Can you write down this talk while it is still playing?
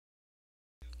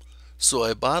So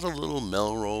I bought a little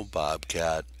Melroe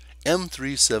Bobcat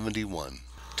M371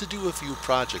 to do a few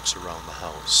projects around the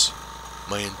house.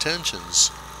 My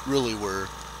intentions really were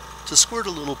to squirt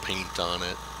a little paint on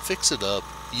it, fix it up,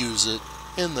 use it,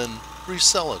 and then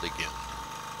resell it again.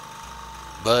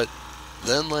 But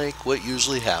then, like what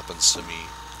usually happens to me,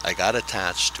 I got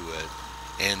attached to it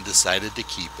and decided to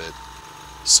keep it,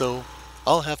 so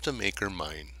I'll have to make her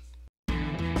mine.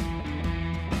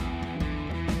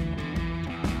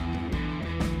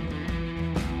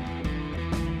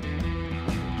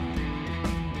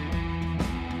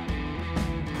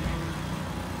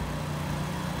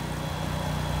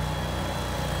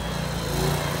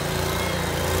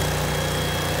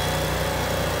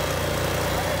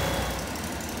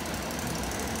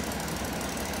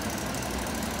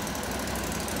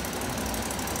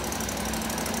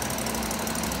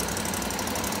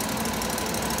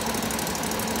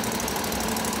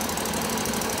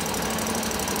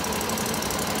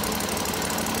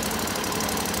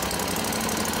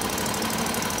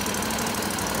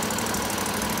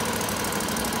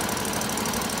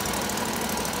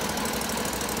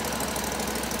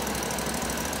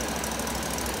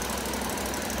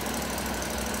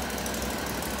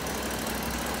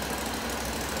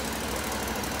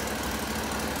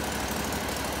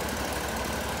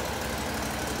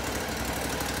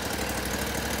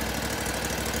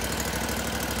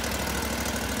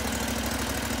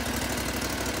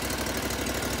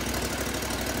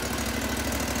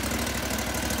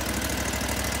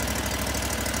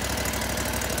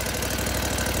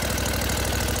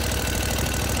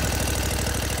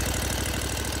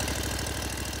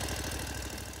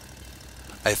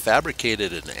 I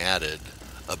fabricated and added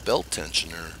a belt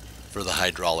tensioner for the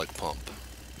hydraulic pump.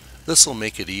 This will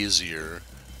make it easier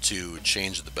to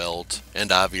change the belt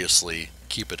and obviously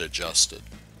keep it adjusted.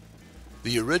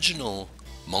 The original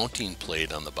mounting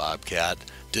plate on the Bobcat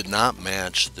did not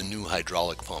match the new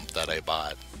hydraulic pump that I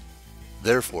bought.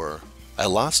 Therefore, I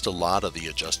lost a lot of the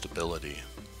adjustability.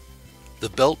 The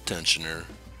belt tensioner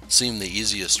seemed the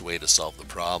easiest way to solve the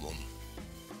problem.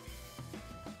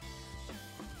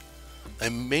 I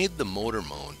made the motor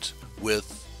mount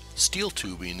with steel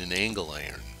tubing and angle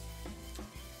iron.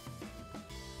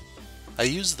 I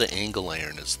used the angle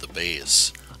iron as the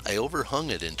base. I overhung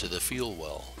it into the fuel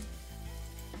well.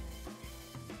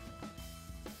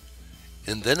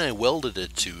 And then I welded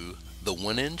it to the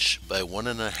 1" by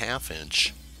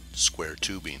 1.5" square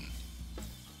tubing.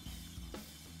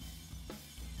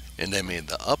 And I made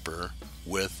the upper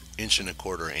with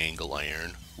 1¼ angle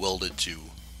iron welded to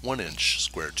 1"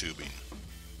 square tubing.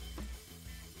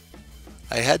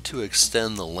 I had to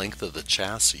extend the length of the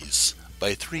chassis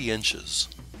by 3 inches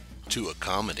to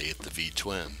accommodate the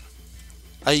V-twin.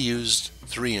 I used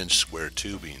 3" square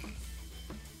tubing.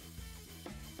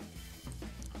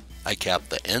 I capped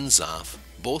the ends off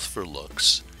both for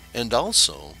looks, and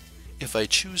also, if I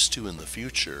choose to in the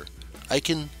future, I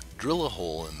can drill a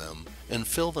hole in them and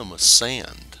fill them with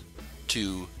sand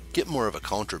to get more of a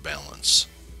counterbalance.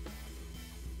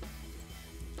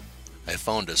 I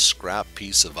found a scrap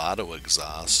piece of auto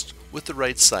exhaust with the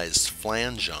right sized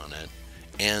flange on it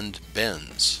and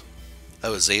bends. I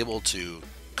was able to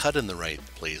cut in the right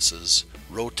places,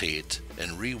 rotate,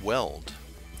 and re-weld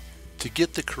to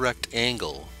get the correct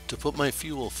angle to put my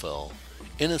fuel fill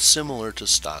in a similar to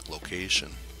stock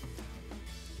location.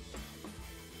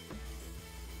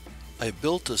 I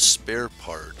built a spare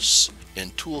parts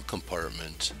and tool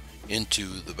compartment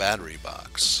into the battery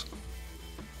box.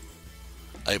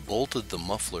 I bolted the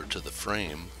muffler to the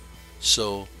frame,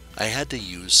 so I had to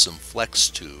use some flex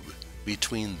tube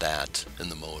between that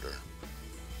and the motor.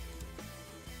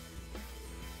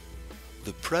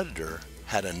 The Predator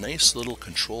had a nice little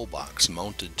control box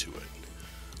mounted to it.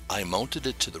 I mounted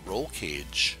it to the roll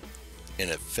cage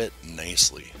and it fit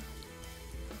nicely.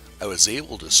 I was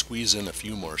able to squeeze in a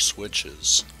few more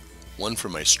switches, one for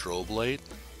my strobe light,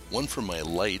 one for my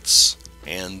lights,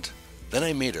 and then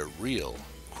I made a real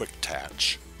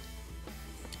Quik-tach.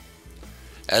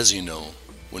 As you know,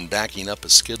 when backing up a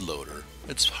skid loader,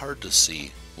 it's hard to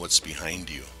see what's behind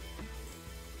you.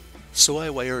 So I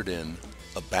wired in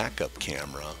a backup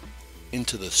camera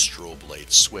into the strobe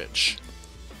light switch.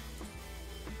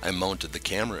 I mounted the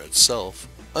camera itself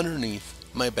underneath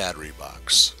my battery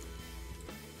box.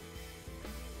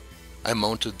 I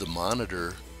mounted the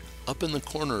monitor up in the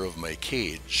corner of my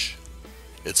cage.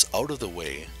 It's out of the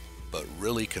way, but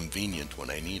really convenient when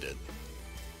I need it.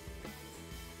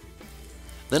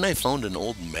 Then I found an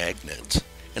old magnet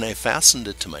and I fastened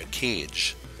it to my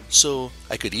cage so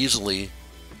I could easily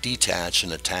detach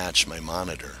and attach my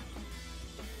monitor.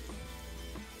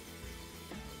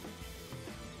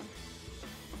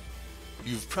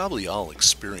 You've probably all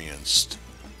experienced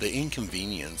the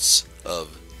inconvenience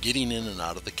of getting in and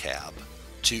out of the cab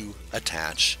to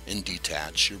attach and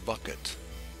detach your bucket.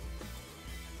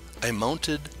 I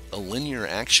mounted a linear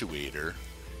actuator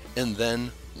and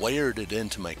then wired it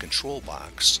into my control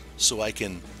box so I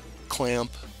can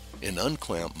clamp and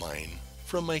unclamp mine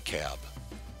from my cab.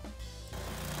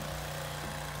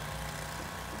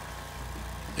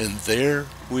 And there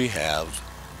we have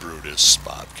Brutus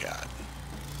Bobcat.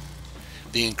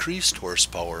 The increased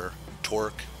horsepower,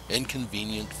 torque, and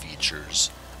convenient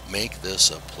features make this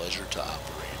a pleasure to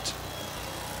operate.